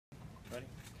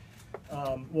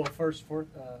Well, first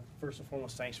and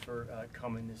foremost, thanks for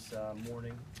coming this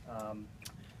morning.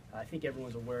 I think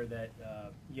everyone's aware that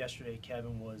yesterday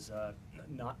Kevin was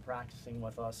not practicing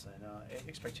with us, and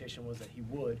expectation was that he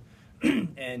would.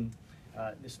 And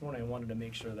this morning I wanted to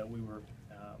make sure that we were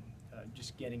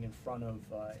just getting in front of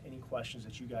any questions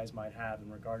that you guys might have in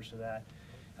regards to that.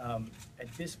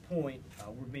 At this point,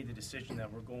 we've made the decision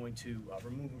that we're going to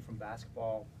remove him from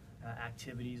basketball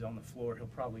activities on the floor. He'll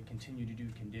probably continue to do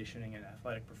conditioning and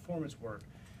athletic performance work,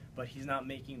 but he's not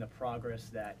making the progress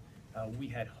that we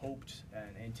had hoped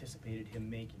and anticipated him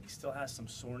making. He still has some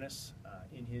soreness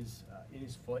in his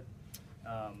foot,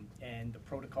 and the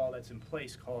protocol that's in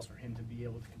place calls for him to be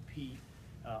able to compete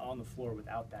on the floor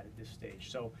without that at this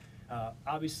stage. So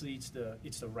obviously it's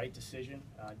the right decision.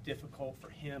 Difficult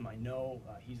for him, I know.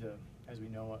 He's as we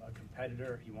know, a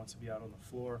competitor. He wants to be out on the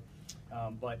floor,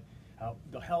 but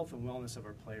the health and wellness of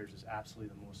our players is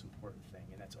absolutely the most important thing,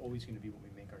 and that's always going to be what we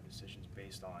make our decisions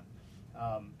based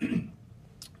on.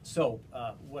 So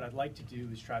what I'd like to do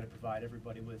is try to provide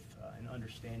everybody with an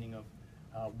understanding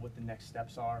of what the next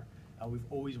steps are. We've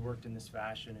always worked in this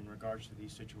fashion in regards to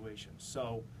these situations.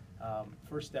 So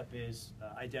first step is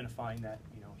identifying that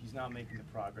he's not making the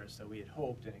progress that we had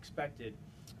hoped and expected,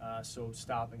 so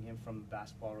stopping him from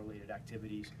basketball-related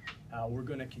activities. We're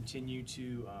going to continue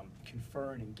to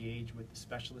confer and engage with the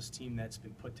specialist team that's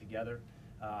been put together.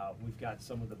 We've got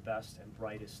some of the best and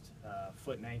brightest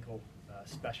foot and ankle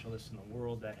specialists in the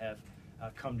world that have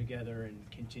come together and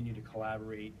continue to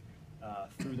collaborate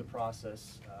through the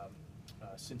process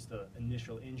since the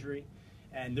initial injury,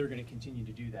 and they're going to continue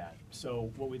to do that.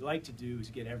 So what we'd like to do is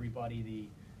get everybody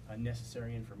the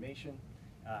necessary information,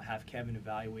 have Kevin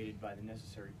evaluated by the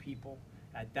necessary people.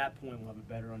 At that point, we'll have a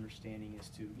better understanding as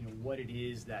to what it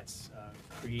is that's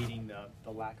creating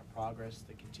the lack of progress,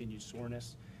 the continued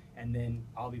soreness, and then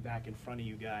I'll be back in front of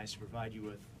you guys to provide you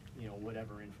with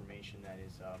whatever information that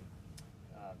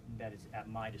is at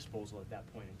my disposal at that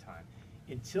point in time.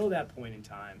 Until that point in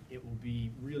time, it will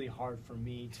be really hard for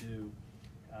me to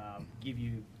give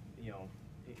you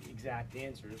exact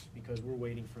answers, because we're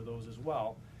waiting for those as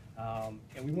well.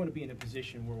 And we want to be in a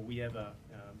position where we have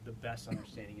the best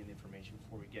understanding and information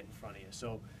before we get in front of you.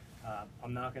 So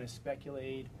I'm not going to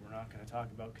speculate. We're not going to talk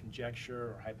about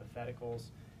conjecture or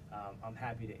hypotheticals. I'm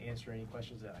happy to answer any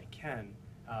questions that I can,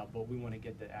 but we want to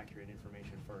get the accurate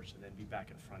information first and then be back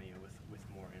in front of you with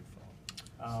more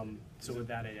info. So with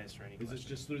that, I'd answer any questions. Is this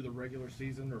just through the regular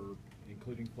season, or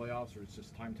including playoffs, or it's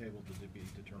just timetable to be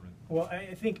determined? Well,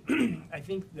 I think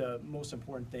the most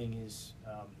important thing is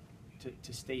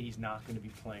to state he's not going to be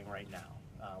playing right now.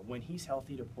 When he's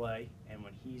healthy to play and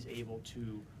when he's able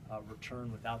to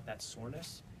return without that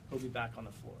soreness, he'll be back on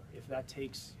the floor. If that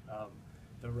takes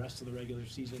the rest of the regular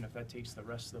season, if that takes the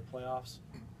rest of the playoffs,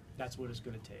 that's what it's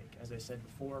going to take. As I said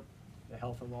before, the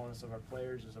health and wellness of our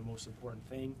players is the most important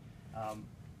thing.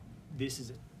 This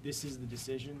is the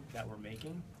decision that we're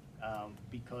making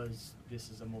because this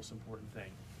is the most important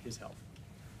thing, his health.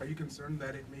 Are you concerned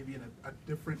that it may be a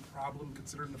different problem,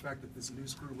 considering the fact that this new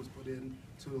screw was put in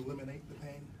to eliminate the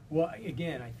pain? Well,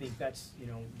 again, I think that's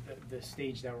the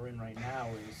stage that we're in right now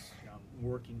is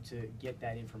working to get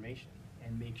that information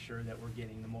and make sure that we're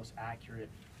getting the most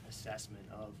accurate assessment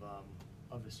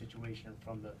of the situation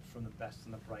from the best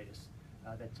and the brightest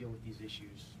that deal with these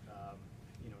issues,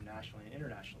 nationally and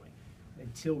internationally.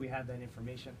 Until we have that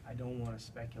information, I don't want to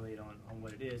speculate on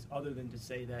what it is, other than to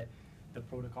say that the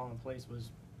protocol in place was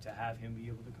to have him be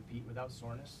able to compete without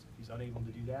soreness. If he's unable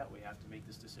to do that, we have to make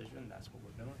this decision, and that's what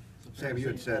we're doing. So Sam, you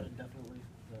had said indefinitely.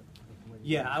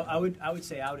 Yeah, I would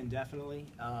say out indefinitely.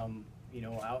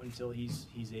 Out until he's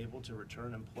able to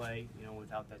return and play,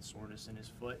 without that soreness in his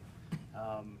foot.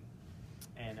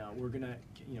 And we're gonna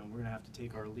have to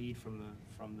take our lead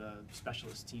from the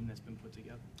specialist team that's been put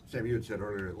together. Sam, you had said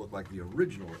earlier it looked like the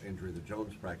original injury, the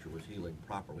Jones fracture, was healing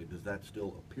properly. Does that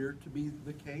still appear to be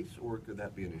the case, or could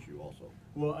that be an issue also?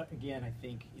 Well, again, I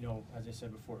think as I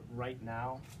said before, right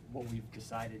now what we've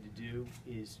decided to do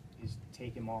is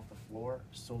take him off the floor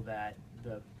so that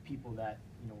the people that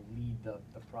lead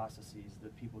the processes, the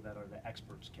people that are the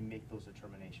experts, can make those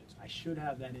determinations. I should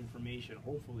have that information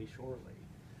hopefully shortly.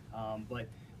 But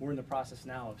we're in the process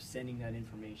now of sending that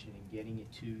information and getting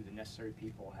it to the necessary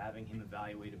people, having him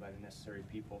evaluated by the necessary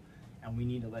people, and we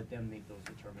need to let them make those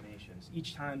determinations.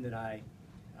 Each time that I,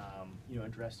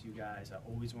 address you guys, I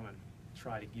always want to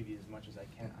try to give you as much as I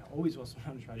can. I always also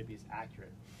want to try to be as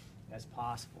accurate as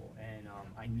possible, and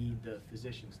I need the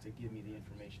physicians to give me the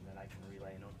information that I can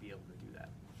relay, and I'll be able to do that.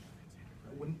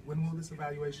 When will this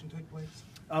evaluation take place?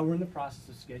 We're in the process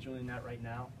of scheduling that right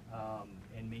now,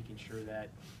 and making sure that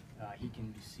he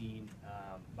can be seen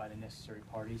by the necessary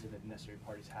parties, and that the necessary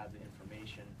parties have the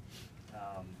information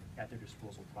at their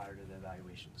disposal prior to the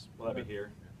evaluations. Will that be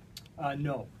here?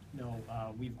 No.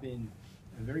 We've been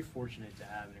very fortunate to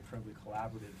have an incredibly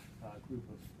collaborative group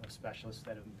of specialists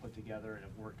that have been put together and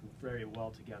have worked very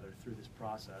well together through this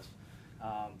process.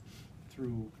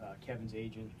 Through Kevin's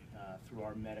agent, through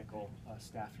our medical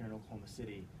staff here in Oklahoma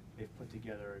City, they've put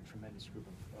together a tremendous group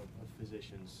of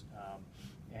physicians,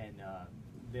 and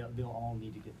they'll all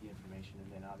need to get the information,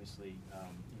 and then obviously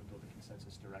build a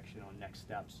consensus direction on next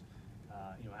steps.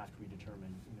 After we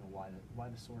determine why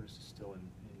the soreness is still in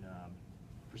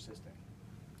persisting.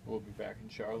 We'll be back in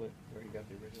Charlotte where you got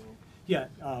the original. Yeah,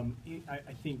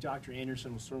 I think Dr.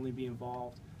 Anderson will certainly be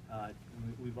involved.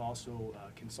 We've also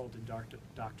consulted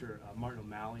Dr. Martin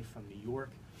O'Malley from New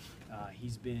York.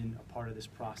 He's been a part of this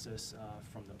process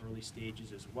from the early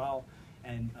stages as well,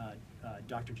 and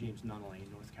Dr. James Nunnally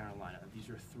in North Carolina. These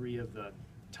are three of the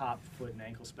top foot and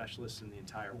ankle specialists in the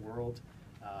entire world.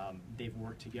 They've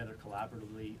worked together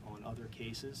collaboratively on other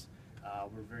cases.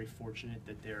 We're very fortunate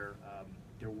that they're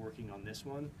working on this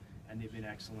one, and they've been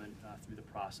excellent through the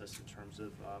process in terms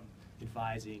of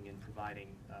advising and providing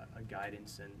a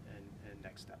guidance and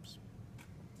next steps.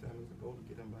 Sam, is the goal to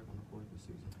get him back on the court this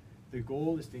season? The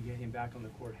goal is to get him back on the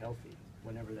court healthy,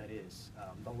 whenever that is.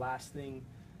 The last thing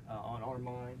on our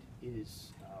mind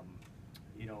is,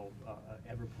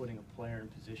 ever putting a player in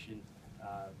position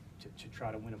to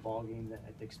try to win a ball game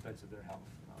at the expense of their health.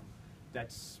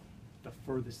 That's the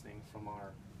furthest thing from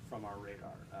our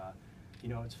radar.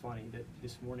 It's funny that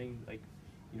this morning,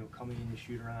 coming in to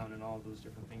shoot around and all of those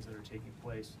different things that are taking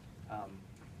place.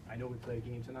 I know we play a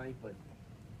game tonight, but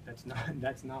that's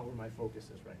not where my focus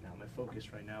is right now. My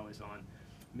focus right now is on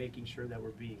making sure that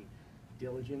we're being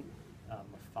diligent,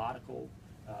 methodical,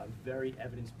 very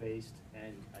evidence-based,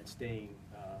 and staying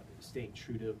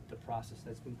true to the process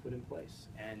that's been put in place.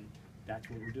 And that's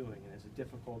what we're doing. And as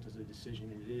difficult as a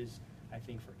decision it is, I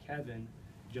think, for Kevin,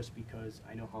 just because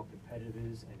I know how competitive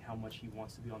it is and how much he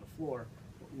wants to be on the floor,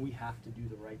 we have to do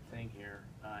the right thing here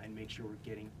and make sure we're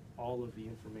getting all of the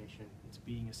information, it's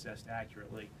being assessed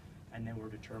accurately, and then we're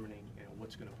determining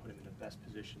what's going to put him in the best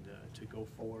position to go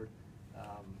forward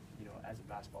as a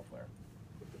basketball player.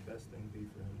 Would the best thing be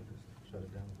for him to just shut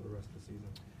it down for the rest of the season?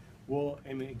 Well,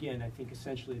 I mean, again, I think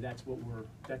essentially that's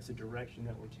the direction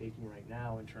that we're taking right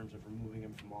now in terms of removing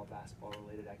him from all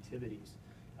basketball-related activities.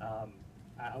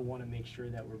 I want to make sure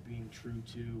that we're being true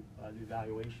to the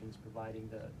evaluations, providing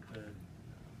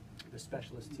the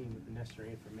specialist team with the necessary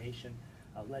information,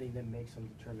 letting them make some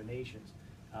determinations.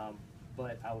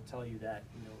 But I will tell you that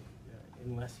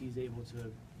unless he's able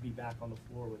to be back on the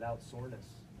floor without soreness,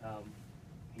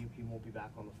 he won't be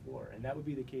back on the floor, and that would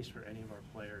be the case for any of our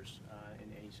players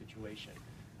in any situation.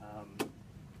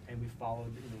 And we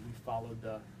followed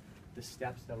the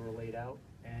steps that were laid out,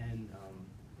 and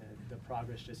the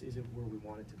progress just isn't where we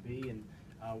want it to be. And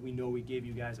we know we gave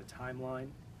you guys a timeline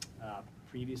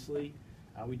previously.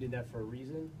 We did that for a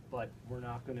reason, but we're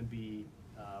not going to be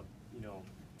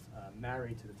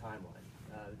married to the timeline.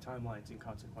 The timeline's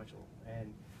inconsequential,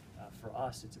 and for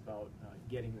us, it's about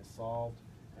getting this solved,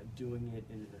 doing it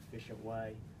in an efficient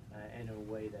way, and in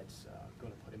a way that's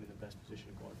going to put him in the best position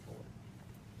going forward.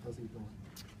 How's he doing?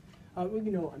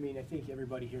 Well, I think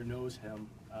everybody here knows him.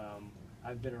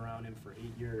 I've been around him for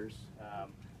 8 years,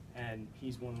 and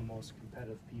he's one of the most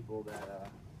competitive people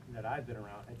that I've been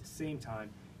around. At the same time,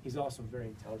 he's also a very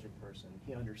intelligent person.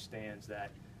 He understands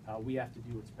that we have to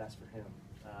do what's best for him.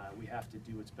 We have to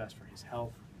do what's best for his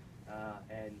health,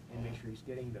 and make sure he's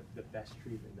getting the best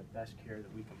treatment, the best care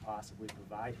that we can possibly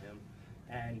provide him.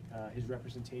 And his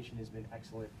representation has been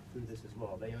excellent through this as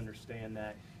well. They understand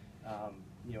that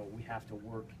we have to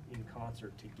work in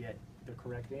concert to get the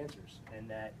correct answers, and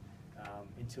that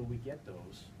until we get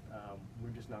those,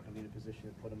 we're just not going to be in a position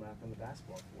to put him back on the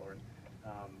basketball floor.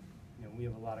 We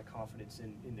have a lot of confidence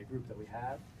in the group that we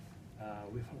have.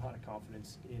 We have a lot of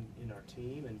confidence in our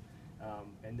team,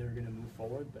 and they're going to move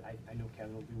forward. But I know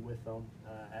Kevin will be with them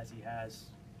as he has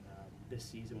this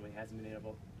season when he hasn't been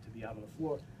able to be out on the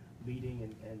floor, leading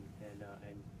and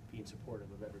being supportive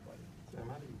of everybody. Sam,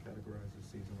 how do you categorize this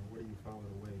season? Where do you file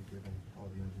it away, given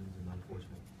all the injuries and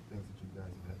unfortunate things that you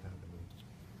guys have had happen?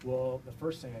 Well, the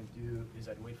first thing I'd do is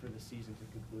I'd wait for the season to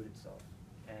conclude itself.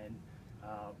 And,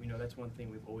 that's one thing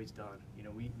we've always done.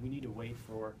 We need to wait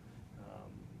for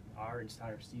our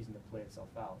entire season to play itself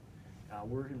out.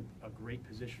 We're in a great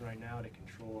position right now to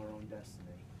control our own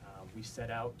destiny. We set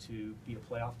out to be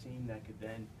a playoff team that could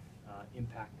then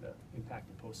impact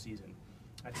the postseason.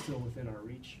 That's still within our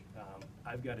reach.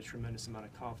 I've got a tremendous amount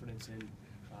of confidence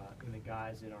in the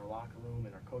guys in our locker room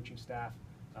and our coaching staff.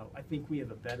 I think we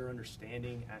have a better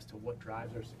understanding as to what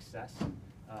drives our success.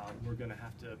 We're going to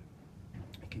have to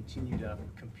continue to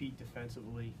compete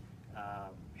defensively,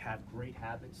 have great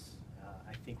habits.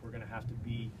 I think we're going to have to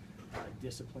be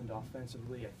disciplined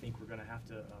offensively. I think we're going to have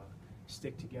to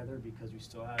stick together because we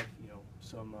still have,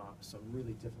 some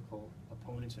really difficult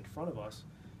opponents in front of us.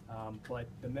 But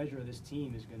the measure of this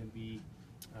team is going to be,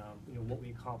 what we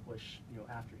accomplish,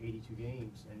 after 82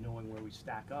 games and knowing where we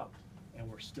stack up, and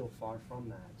we're still far from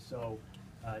that. So,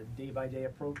 day-by-day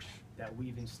approach that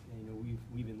we've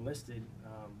enlisted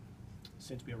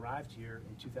since we arrived here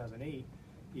in 2008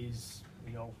 is,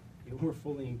 we're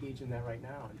fully engaged in that right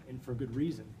now, and for good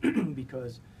reason,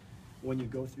 because when you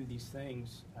go through these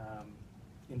things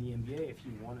in the NBA, if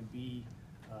you want to be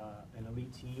an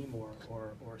elite team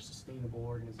or a sustainable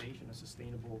organization, a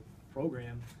sustainable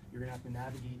program, you're going to have to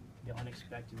navigate the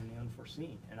unexpected and the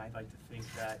unforeseen. And I'd like to think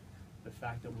that the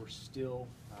fact that we're still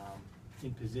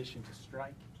in position to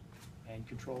strike and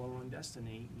control our own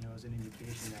destiny, is an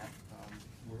indication that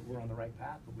we're on the right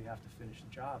path, but we have to finish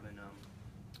the job. And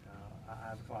I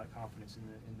have a lot of confidence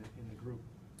in the group.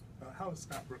 How has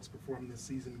Scott Brooks performed this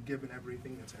season, given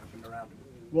everything that's happened around him?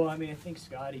 Well, I mean, I think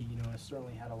Scotty, has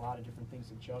certainly had a lot of different things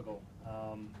to juggle.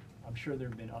 I'm sure there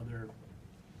have been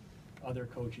other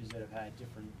coaches that have had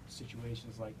different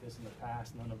situations like this in the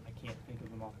past. I can't think of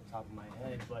them off the top of my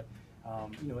head, but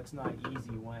it's not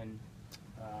easy when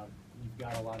you've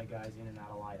got a lot of guys in and out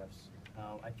of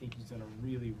lineups. I think he's done a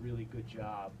really, really good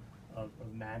job of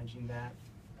managing that,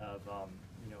 of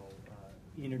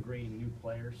integrating new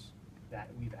players that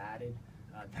we've added.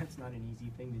 That's not an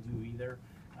easy thing to do either.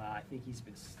 I think he's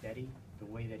been steady the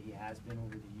way that he has been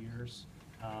over the years,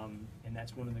 and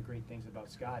that's one of the great things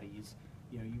about Scotty is,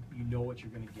 you know what you're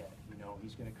going to get.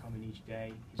 He's going to come in each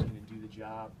day. He's going to do the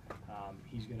job.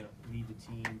 He's going to lead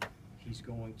the team. He's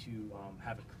going to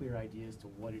have a clear idea as to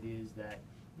what it is that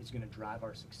is going to drive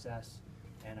our success.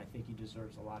 And I think he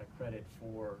deserves a lot of credit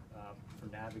for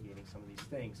navigating some of these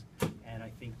things. And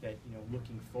I think that,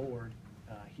 looking forward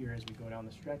here as we go down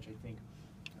the stretch, I think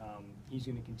he's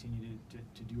going to continue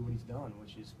to do what he's done,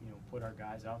 which is, put our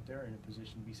guys out there in a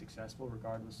position to be successful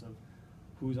regardless of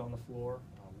who's on the floor,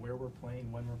 where we're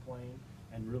playing, when we're playing,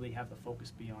 and really have the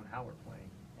focus be on how we're playing.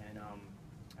 And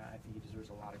I think he deserves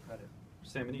a lot of credit.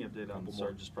 Sam, any update on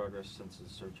Sarge's progress since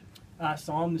his surgery?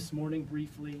 Saw him this morning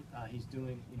briefly. He's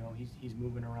doing, he's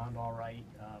moving around all right.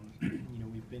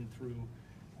 We've been through,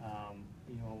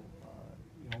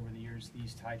 over the years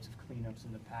these types of cleanups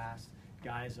in the past.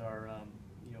 Guys are,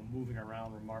 moving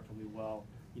around remarkably well,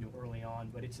 early on.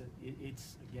 But it's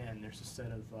again, there's a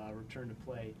set of return to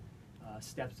play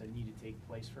steps that need to take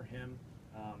place for him.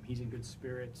 He's in good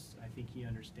spirits. I think he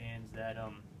understands that,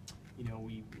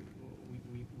 we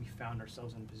found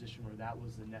ourselves in a position where that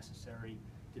was the necessary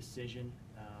decision,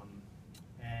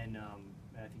 and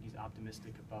I think he's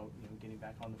optimistic about getting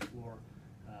back on the floor,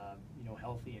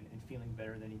 healthy and feeling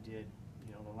better than he did,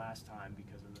 the last time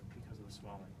because of the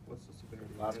swelling. What's the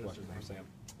severity? Last question for Sam.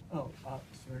 Oh,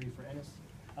 severity for Ennis.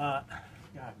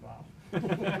 God, wow.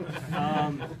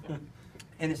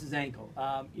 Ennis's ankle.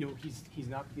 He's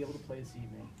not gonna be able to play this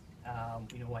evening.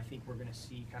 I think we're going to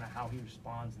see kind of how he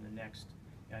responds in the next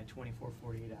 24,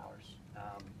 48 hours.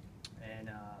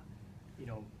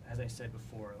 As I said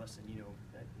before, listen,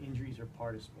 injuries are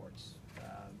part of sports.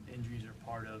 Injuries are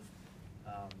part of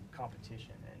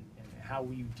competition, and how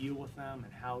you deal with them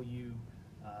and how you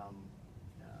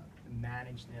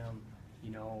manage them,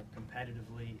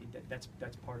 competitively,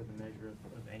 that's part of the measure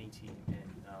of any team. And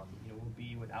we'll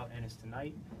be without Ennis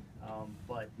tonight,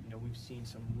 but we've seen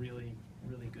some really,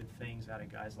 really good things out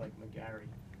of guys like McGarry,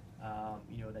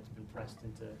 that's been pressed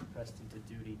into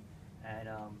duty. And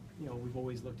we've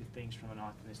always looked at things from an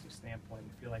optimistic standpoint.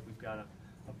 We feel like we've got a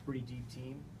pretty deep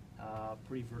team,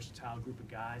 pretty versatile group of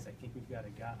guys. I think we've got a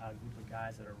group of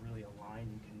guys that are really aligned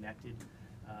and connected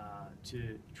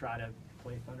to try to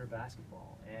play Thunder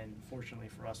basketball. And fortunately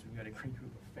for us, we've got a great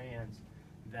group of fans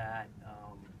that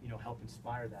help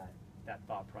inspire that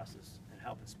thought process and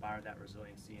help inspire that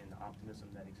resiliency and the optimism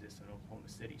that exists in Oklahoma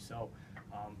City. So,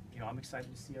 I'm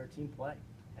excited to see our team play,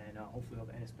 and hopefully we'll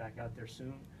have Ennis back out there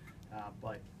soon.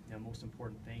 But the most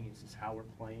important thing is how we're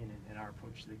playing and our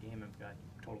approach to the game. I've got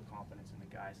total confidence in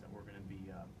the guys that we're going to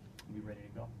be ready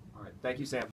to go. All right, thank you, Sam.